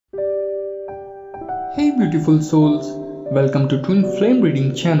Hey beautiful souls, welcome to Twin Flame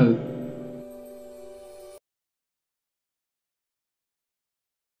Reading channel.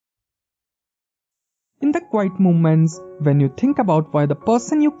 In the quiet moments when you think about why the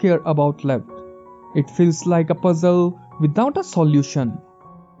person you care about left, it feels like a puzzle without a solution.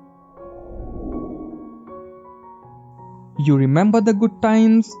 You remember the good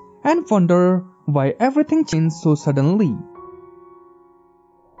times and wonder why everything changed so suddenly.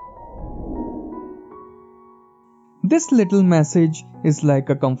 This little message is like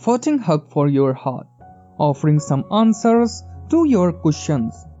a comforting hug for your heart, offering some answers to your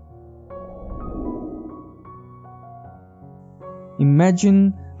questions.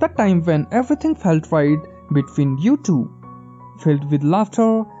 Imagine the time when everything felt right between you two, filled with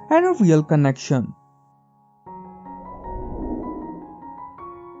laughter and a real connection.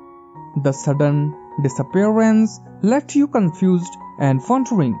 The sudden disappearance left you confused and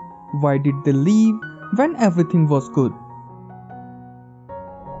wondering why did they leave when everything was good.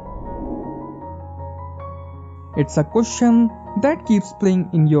 It's a question that keeps playing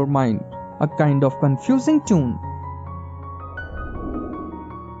in your mind, a kind of confusing tune.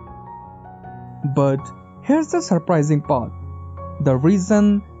 But here's the surprising part. The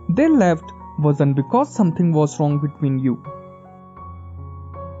reason they left wasn't because something was wrong between you.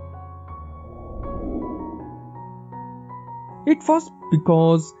 It was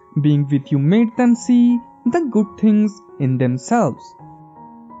because being with you made them see the good things in themselves.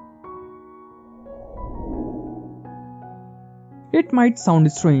 It might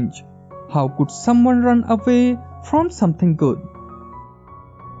sound strange. How could someone run away from something good?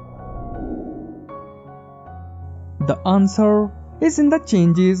 The answer is in the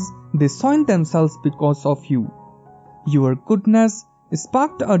changes they saw in themselves because of you. Your goodness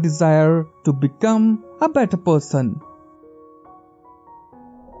sparked a desire to become a better person.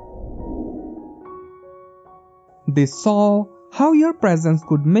 They saw how your presence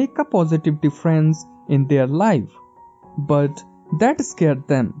could make a positive difference in their life, but that scared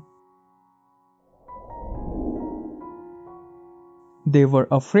them. They were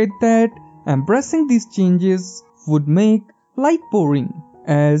afraid that embracing these changes would make life boring,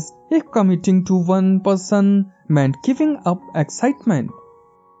 as if committing to one person meant giving up excitement.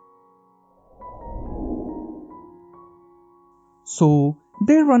 So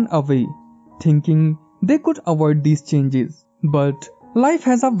they run away, thinking they could avoid these changes. But life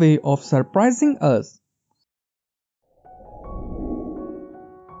has a way of surprising us.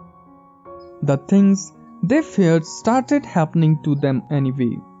 The things they feared started happening to them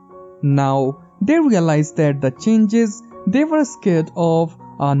anyway. Now they realize that the changes they were scared of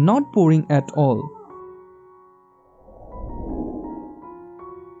are not boring at all.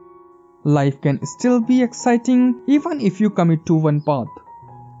 Life can still be exciting even if you commit to one path.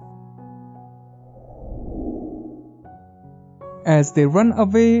 As they run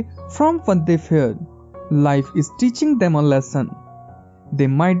away from what they feared, life is teaching them a lesson. They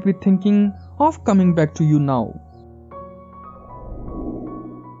might be thinking of coming back to you now.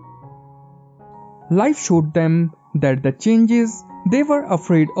 Life showed them that the changes they were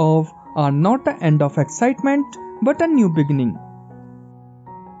afraid of are not the end of excitement but a new beginning.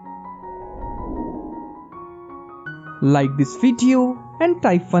 Like this video and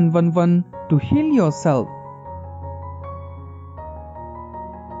type 111 to heal yourself.